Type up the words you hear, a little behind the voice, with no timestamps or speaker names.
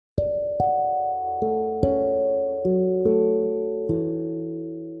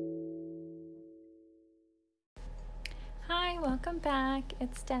back.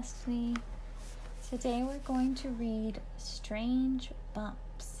 It's Destiny. Today we're going to read Strange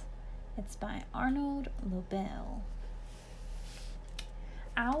Bumps. It's by Arnold Lobel.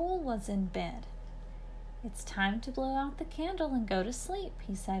 Owl was in bed. "It's time to blow out the candle and go to sleep,"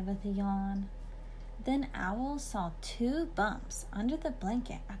 he said with a yawn. Then Owl saw 2 bumps under the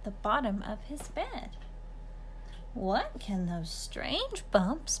blanket at the bottom of his bed. "What can those strange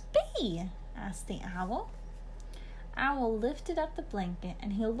bumps be?" asked the owl. Owl lifted up the blanket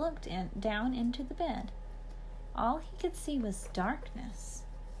and he looked down into the bed. All he could see was darkness.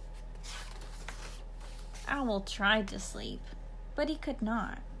 Owl tried to sleep, but he could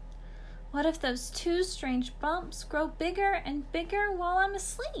not. "What if those 2 strange bumps grow bigger and bigger while I'm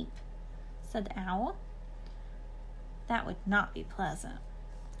asleep?" said the owl. That would not be pleasant.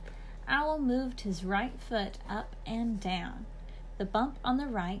 Owl moved his right foot up and down. The bump on the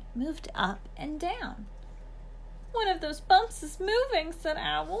right moved up and down. "One of those bumps is moving," said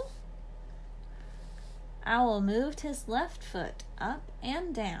Owl. Owl moved his left foot up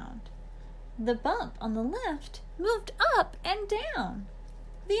and down. The bump on the left moved up and down.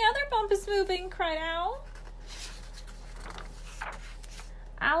 "The other bump is moving," cried Owl.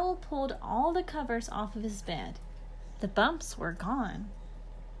 Owl pulled all the covers off of his bed. The bumps were gone.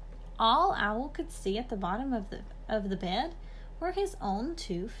 All Owl could see at the bottom of the bed were his own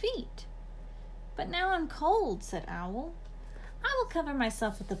 2 feet. "But now I'm cold," said Owl. "I will cover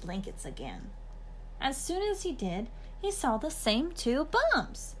myself with the blankets again." As soon as he did, he saw the same 2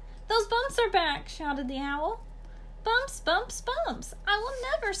 bumps. "Those bumps are back," shouted the owl. "Bumps, bumps, bumps! I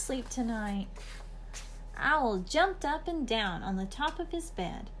will never sleep tonight." Owl jumped up and down on the top of his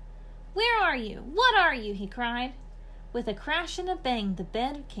bed. "Where are you? What are you?" he cried. With a crash and a bang, the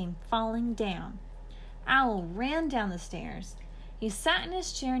bed came falling down. Owl ran down the stairs. He sat in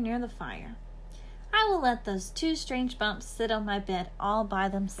his chair near the fire. "I will let those 2 strange bumps sit on my bed all by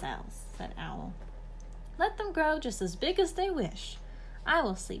themselves," said Owl. "Let them grow just as big as they wish. I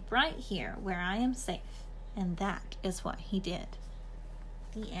will sleep right here where I am safe." And that is what he did.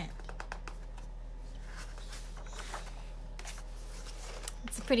 The end.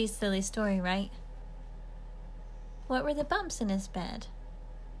 It's a pretty silly story, right? What were the bumps in his bed?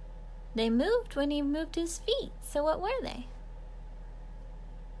 They moved when he moved his feet. So what were they?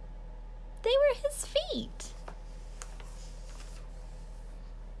 They were his feet.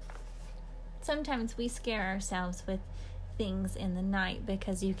 Sometimes we scare ourselves with things in the night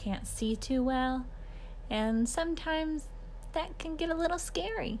because you can't see too well. And sometimes that can get a little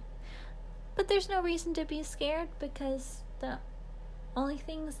scary. But there's no reason to be scared because the only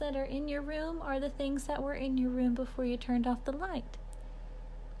things that are in your room are the things that were in your room before you turned off the light.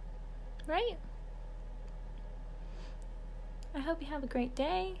 Right? I hope you have a great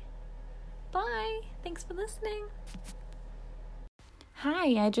day. Bye. Thanks for listening.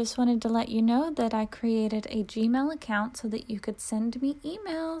 Hi, I just wanted to let you know that I created a Gmail account so that you could send me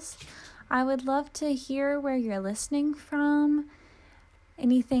emails. I would love to hear where you're listening from.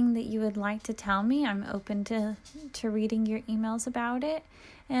 Anything that you would like to tell me, I'm open to reading your emails about it.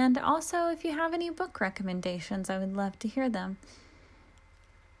 And also, if you have any book recommendations, I would love to hear them.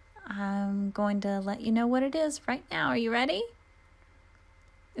 I'm going to let you know what it is right now. Are you ready?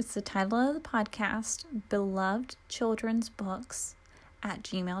 It's the title of the podcast, Beloved Children's Books at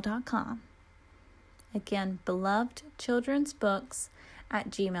gmail.com. Again, Beloved Children's Books at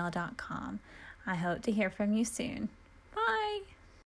gmail.com. I hope to hear from you soon.